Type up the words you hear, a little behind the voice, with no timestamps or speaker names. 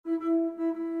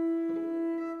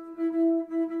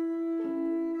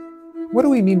What do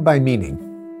we mean by meaning?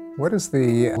 What is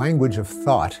the language of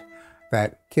thought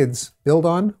that kids build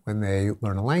on when they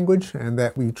learn a language and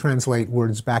that we translate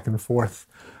words back and forth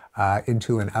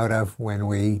into and out of when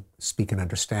we speak and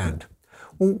understand?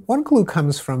 Well, one clue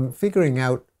comes from figuring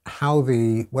out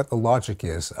what the logic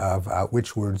is of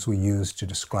which words we use to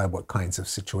describe what kinds of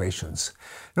situations.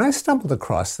 And I stumbled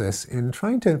across this in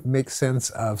trying to make sense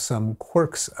of some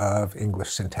quirks of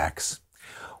English syntax.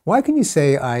 Why can you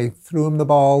say I threw him the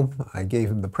ball, I gave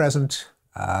him the present,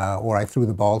 or I threw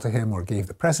the ball to him or gave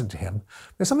the present to him?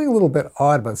 There's something a little bit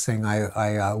odd about saying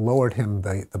I lowered him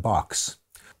the box.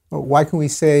 Why can we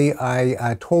say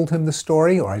I told him the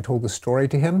story or I told the story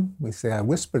to him? We say I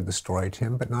whispered the story to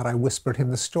him, but not I whispered him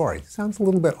the story. Sounds a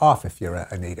little bit off if you're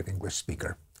a native English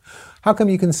speaker. How come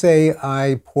you can say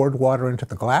I poured water into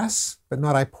the glass, but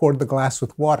not I poured the glass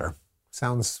with water?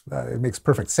 It makes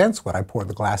perfect sense what I poured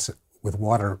the glass with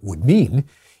water would mean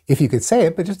if you could say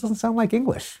it, but it just doesn't sound like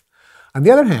English. On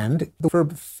the other hand, the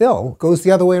verb fill goes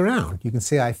the other way around. You can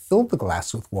say I filled the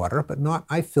glass with water, but not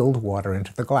I filled water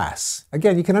into the glass.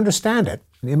 Again, you can understand it.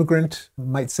 An immigrant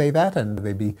might say that and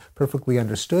they'd be perfectly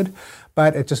understood,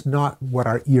 but it's just not what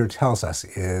our ear tells us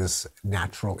is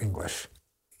natural English.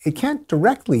 It can't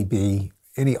directly be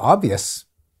any obvious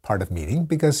part of meaning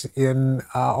because in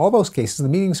all those cases, the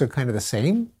meanings are kind of the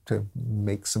same. To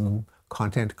make some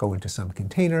content go into some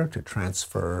container, to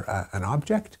transfer an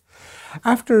object.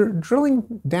 After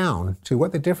drilling down to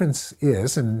what the difference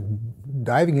is and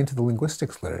diving into the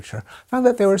linguistics literature, I found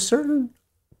that there are certain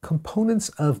components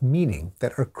of meaning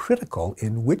that are critical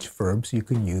in which verbs you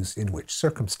can use in which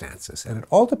circumstances. And it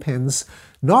all depends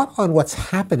not on what's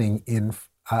happening in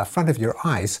front of your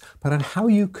eyes, but on how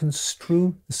you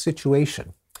construe the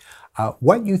situation.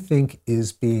 What you think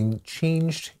is being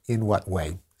changed in what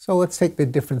way. So let's take the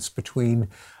difference between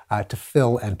to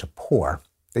fill and to pour.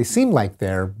 They seem like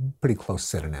they're pretty close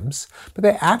synonyms, but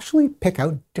they actually pick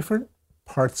out different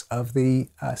parts of the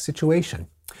situation.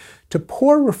 To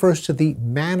pour refers to the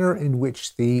manner in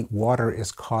which the water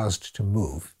is caused to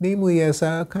move, namely as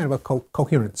a kind of a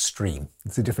coherent stream.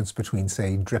 It's the difference between,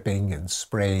 say, dripping and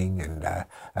spraying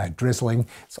and drizzling.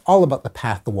 It's all about the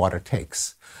path the water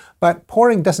takes. But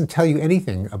pouring doesn't tell you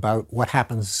anything about what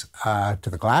happens to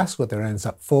the glass, whether it ends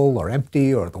up full or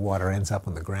empty or the water ends up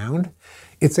on the ground.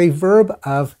 It's a verb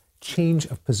of change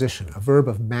of position, a verb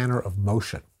of manner of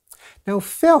motion. Now,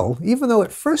 fill, even though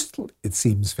at first it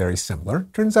seems very similar,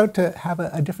 turns out to have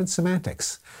a different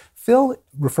semantics. Fill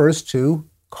refers to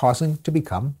causing to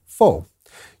become full.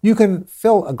 You can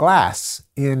fill a glass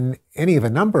in any of a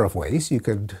number of ways. You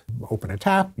could open a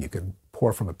tap, you can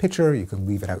pour from a pitcher, you can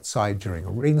leave it outside during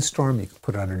a rainstorm, you can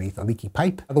put it underneath a leaky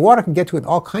pipe. The water can get to it in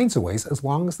all kinds of ways as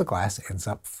long as the glass ends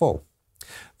up full.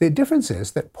 The difference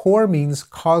is that pour means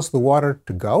cause the water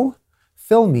to go.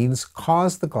 Fill means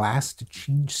cause the glass to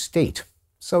change state.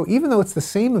 So even though it's the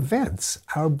same events,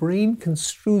 our brain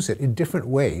construes it in different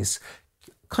ways,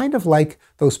 kind of like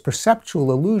those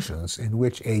perceptual illusions in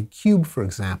which a cube, for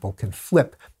example, can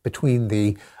flip between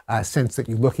the sense that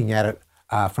you're looking at it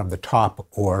from the top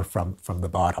or from the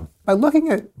bottom. By looking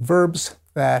at verbs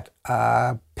that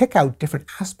pick out different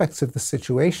aspects of the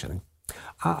situation,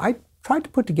 I tried to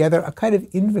put together a kind of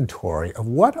inventory of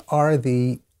what are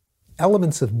the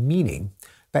elements of meaning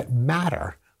that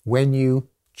matter when you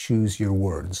choose your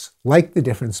words, like the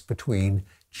difference between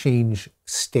change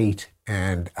state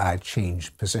and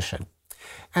change position.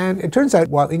 And it turns out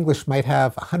while English might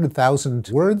have 100,000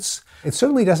 words, it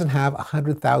certainly doesn't have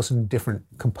 100,000 different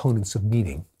components of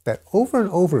meaning. That over and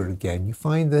over again, you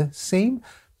find the same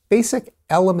basic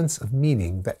elements of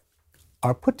meaning that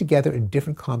are put together in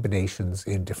different combinations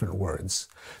in different words.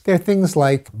 There are things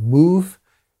like move,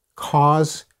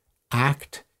 cause,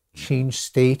 act, change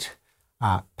state,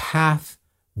 path,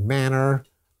 manner,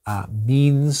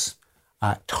 means,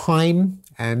 time,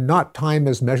 and not time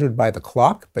as measured by the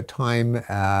clock, but time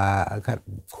kind of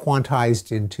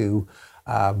quantized into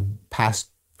past,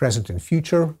 present, and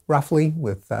future, roughly,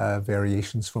 with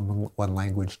variations from one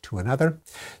language to another.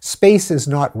 Space is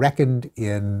not reckoned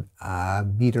in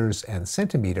meters and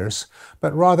centimeters,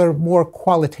 but rather more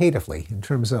qualitatively in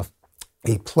terms of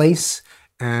a place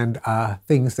and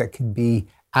things that can be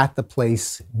at the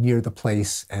place, near the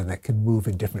place, and that can move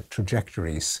in different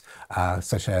trajectories,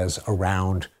 such as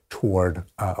around, toward,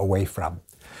 away from.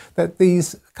 That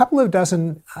these couple of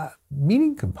dozen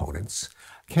meaning components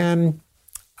can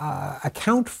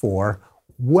account for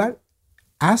what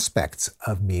aspects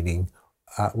of meaning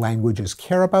languages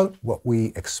care about, what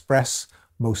we express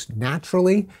most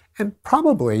naturally, and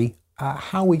probably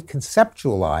how we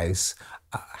conceptualize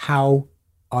how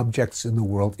objects in the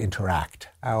world interact,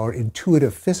 our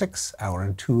intuitive physics, our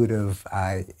intuitive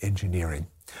engineering.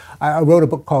 I wrote a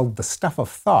book called The Stuff of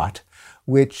Thought,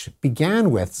 which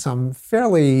began with some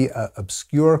fairly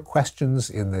obscure questions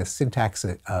in the syntax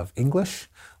of English,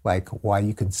 like why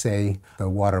you can say the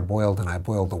water boiled and I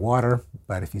boiled the water,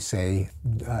 but if you say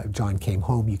John came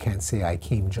home, you can't say I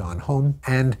came John home,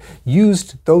 and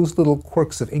used those little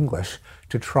quirks of English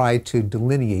to try to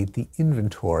delineate the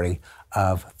inventory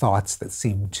of thoughts that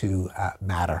seem to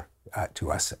matter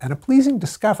to us. And a pleasing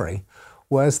discovery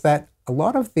was that a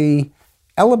lot of the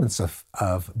elements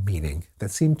of meaning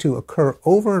that seem to occur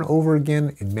over and over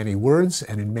again in many words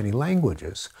and in many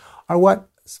languages are what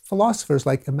philosophers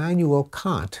like Immanuel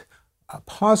Kant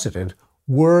posited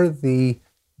were the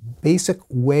basic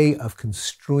way of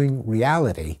construing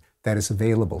reality that is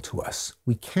available to us.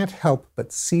 We can't help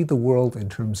but see the world in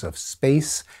terms of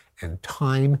space and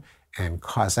time and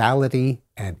causality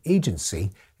and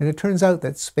agency, and it turns out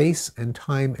that space and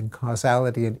time and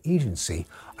causality and agency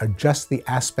are just the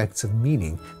aspects of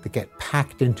meaning that get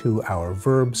packed into our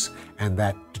verbs and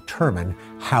that determine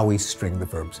how we string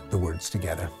the words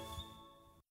together.